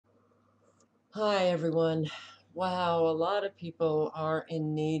Hi, everyone. Wow, a lot of people are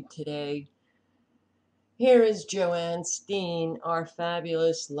in need today. Here is Joanne Steen, our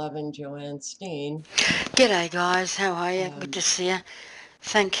fabulous, loving Joanne Steen. G'day guys, how are you? Good Um, to see you.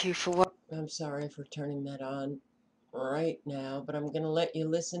 Thank you for what. I'm sorry for turning that on right now, but I'm going to let you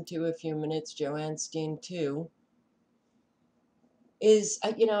listen to a few minutes. Joanne Steen, too,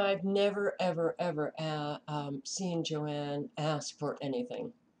 I've never, ever, ever seen Joanne ask for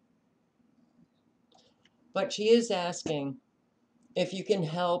anything. But she is asking if you can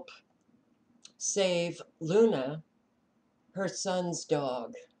help save Luna, her son's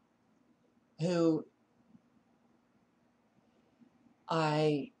dog, who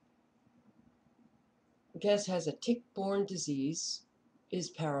I guess has a tick-borne disease, is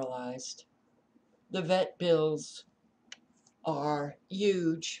paralyzed. The vet bills are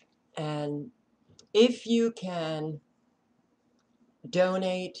huge, and if you can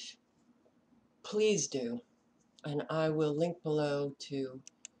donate, please do. And I will link below to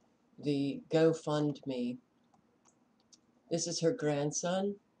the GoFundMe. This is her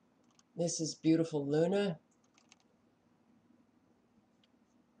grandson. This is beautiful Luna,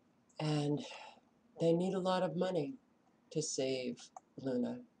 and they need a lot of money to save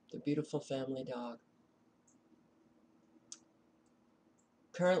Luna, the beautiful family dog.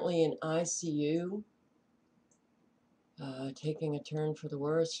 Currently in ICU, taking a turn for the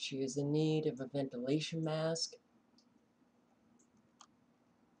worse. She is in need of a ventilation mask.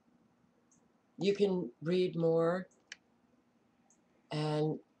 You can read more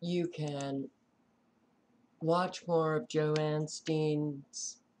and you can watch more of Joanne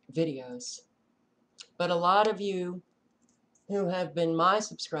Steen's videos. But a lot of you who have been my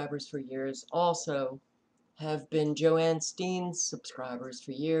subscribers for years also have been Joanne Steen's subscribers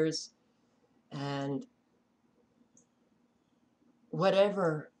for years. And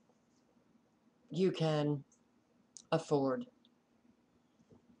whatever you can afford,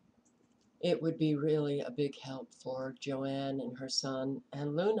 it would be really a big help for Joanne and her son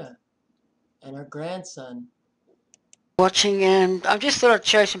and Luna and her grandson. Watching, and I just thought I'd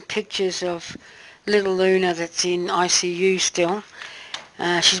show some pictures of little Luna that's in ICU still.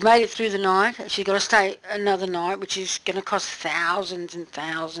 She's made it through the night. She's got to stay another night, which is going to cost thousands and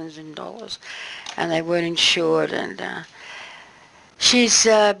thousands of dollars, and they weren't insured. And she's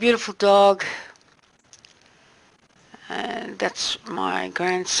a beautiful dog, and that's my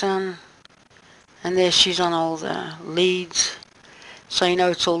grandson. And there she's on all the leads, so you know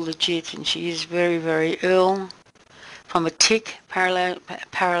it's all legit. And she is very, very ill from a tick,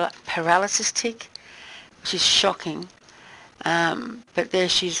 paralysis tick, which is shocking. But there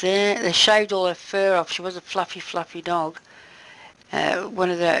she's there. They shaved all her fur off. She was a fluffy, fluffy dog.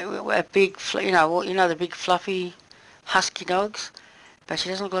 One of the a big, the big fluffy husky dogs. But she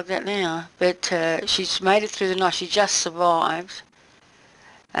doesn't look like that now. But she's made it through the night. She just survived,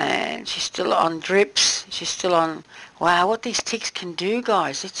 and she's still on drips. She's still on. Wow, what these ticks can do,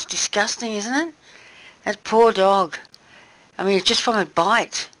 guys! It's disgusting, isn't it? That poor dog. I mean, it's just from a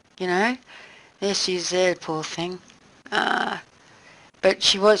bite, you know. There she is there, poor thing. Uh, but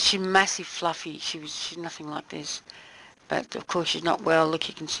she's massive fluffy. She's nothing like this. But of course she's not well. Look,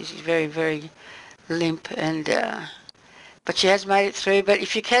 you can see she's very, very limp, and but she has made it through. But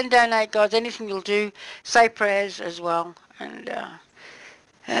if you can donate, guys, anything you'll do, say prayers as well. And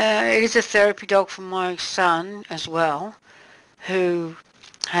it is a therapy dog for my son as well, who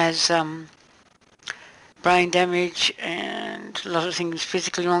has brain damage and a lot of things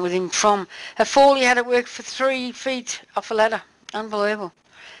physically wrong with him. From a fall, he had to work for 3 feet off a ladder. Unbelievable.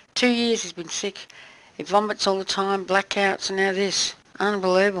 2 years he's been sick. He vomits all the time, blackouts, and now this.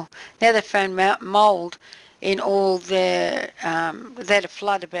 Unbelievable. Now they've found mould in all their... they had a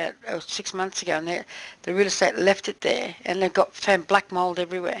flood about 6 months ago, and the real estate left it there, and they've found black mould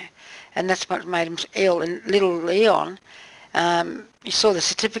everywhere. And that's what made him ill. And little Leon, you saw the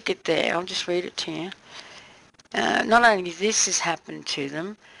certificate there. I'll just read it to you. Not only this has happened to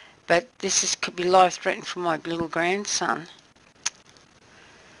them, but could be life-threatening for my little grandson.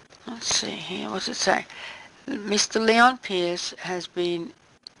 Let's see here, what's it say? Mr. Leon Pierce has been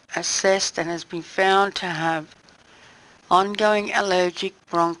assessed and has been found to have ongoing allergic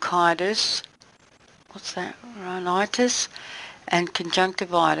bronchitis, what's that, rhinitis, and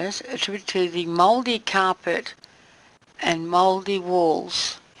conjunctivitis attributed to the mouldy carpet and mouldy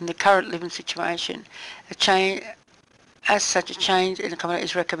walls in the current living situation. As such, a change in accommodation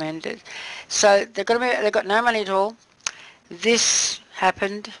is recommended. So they've got no money at all. This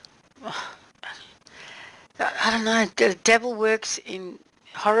happened. I don't know. The devil works in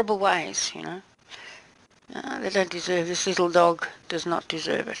horrible ways, you know. They don't deserve. This little dog does not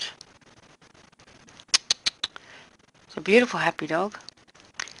deserve it. It's a beautiful, happy dog.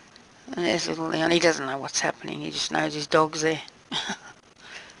 And there's little Leon. He doesn't know what's happening. He just knows his dog's there.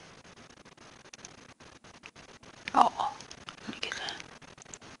 Oh, look at that.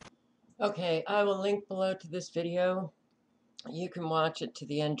 Okay, I will link below to this video. You can watch it to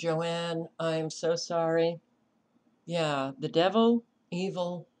the end. Joanne, I am so sorry. Yeah, the devil,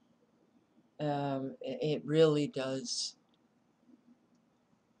 evil, it really does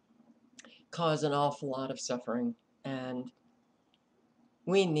cause an awful lot of suffering. And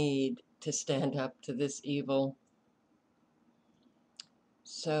we need to stand up to this evil.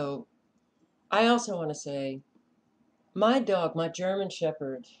 So I also want to say, my dog, my German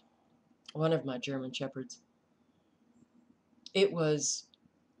Shepherd, one of my German Shepherds, it was,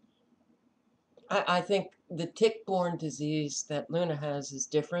 I think the tick-borne disease that Luna has is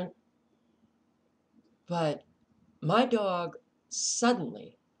different, but my dog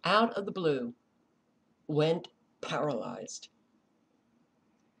suddenly, out of the blue, went paralyzed.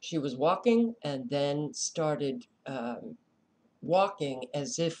 She was walking and then started walking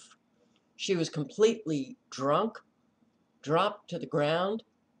as if she was completely drunk, dropped to the ground,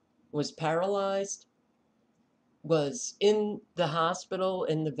 was paralyzed, was in the hospital,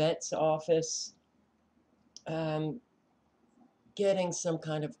 in the vet's office, um, getting some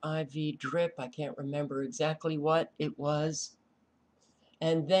kind of IV drip. I can't remember exactly what it was.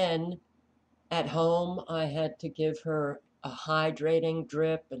 And then at home, I had to give her a hydrating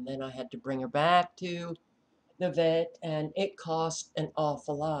drip, and then I had to bring her back to the vet, and it cost an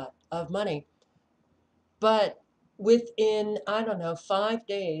awful lot of money. But within, I don't know, 5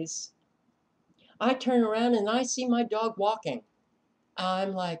 days, I turn around and I see my dog walking.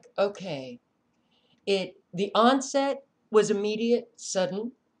 I'm like, okay, the onset was immediate,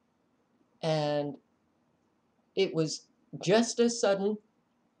 sudden, and it was just as sudden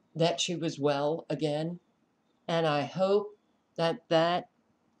that she was well again. And I hope that that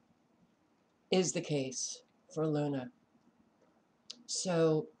is the case for Luna.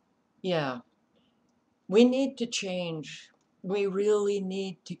 So, yeah, we need to change. We really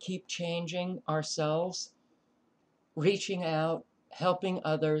need to keep changing ourselves, reaching out, helping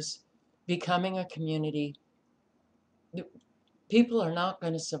others, becoming a community. People are not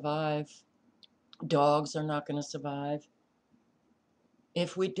going to survive. Dogs are not going to survive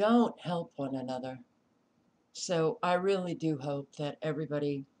if we don't help one another. So I really do hope that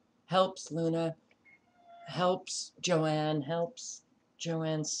everybody helps Luna, helps Joanne, helps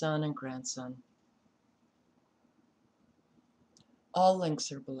Joanne's son and grandson. All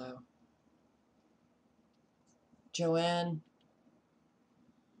links are below. Joanne,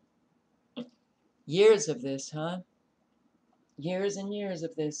 years of this, huh? Years and years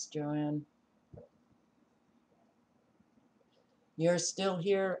of this, Joanne. You're still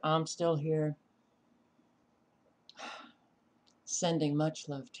here. I'm still here. Sending much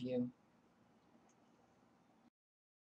love to you.